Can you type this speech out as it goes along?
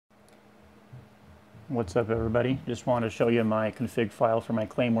What's up, everybody? Just wanted to show you my config file for my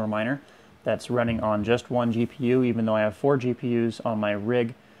Claymore miner that's running on just one GPU, even though I have 4 GPUs on my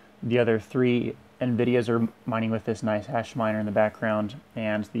rig. The other 3 NVIDIAs are mining with this nice hash miner in the background,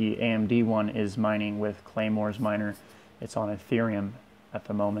 and the AMD one is mining with Claymore's miner. It's on Ethereum at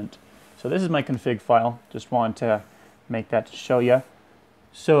the moment. So this is my config file. Just wanted to make that to show you.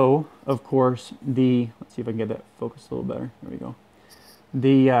 So, of course, let's see if I can get that focused a little better. There we go.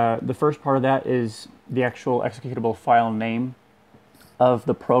 The first part of that is the actual executable file name of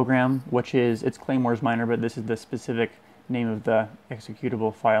the program, which is, it's Claymore's miner, but this is the specific name of the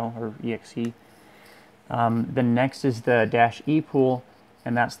executable file, or exe. The next is the -e pool,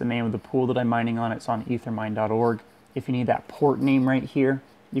 and that's the name of the pool that I'm mining on. It's on ethermine.org. If you need that port name right here,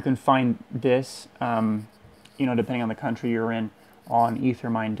 you can find this, depending on the country you're in, on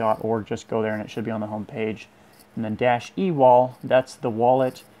ethermine.org. Just go there and it should be on the home page. And then -ewall, that's the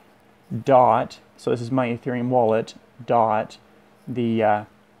wallet dot, so this is my Ethereum wallet dot,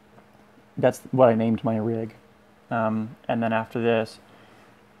 that's what I named my rig. And then after this,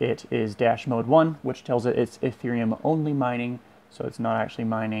 it is -mode1, which tells it it's Ethereum only mining, so it's not actually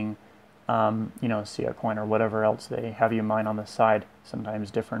mining, Sia coin or whatever else they have you mine on the side.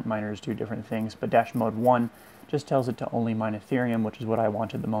 Sometimes different miners do different things, but -mode1 just tells it to only mine Ethereum, which is what I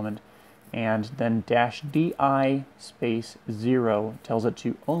want at the moment. And then -di space 0 tells it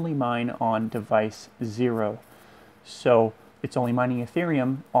to only mine on device 0. So it's only mining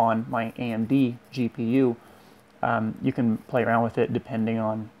Ethereum on my AMD GPU. You can play around with it depending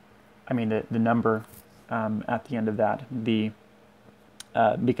on, the number at the end of that.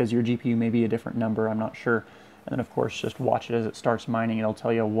 Because your GPU may be a different number, I'm not sure. And then of course just watch it as it starts mining. It'll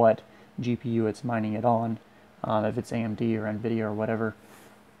tell you what GPU it's mining it on, if it's AMD or NVIDIA or whatever.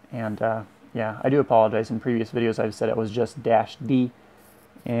 And yeah, I do apologize. In previous videos I've said it was just -d,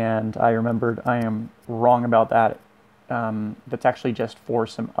 and I remembered I am wrong about that. That's actually just for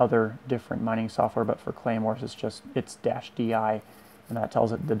some other different mining software, but for Claymore's it's -di, and that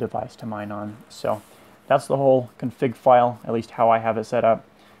tells it the device to mine on. So that's the whole config file, at least how I have it set up.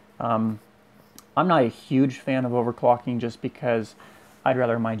 I'm not a huge fan of overclocking just because I'd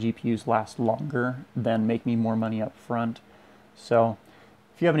rather my GPUs last longer than make me more money up front. So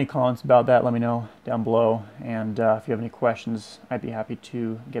if you have any comments about that, let me know down below. And if you have any questions, I'd be happy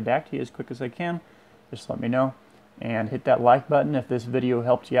to get back to you as quick as I can. Just let me know. And hit that like button if this video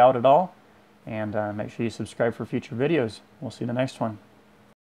helped you out at all. And make sure you subscribe for future videos. We'll see you in the next one.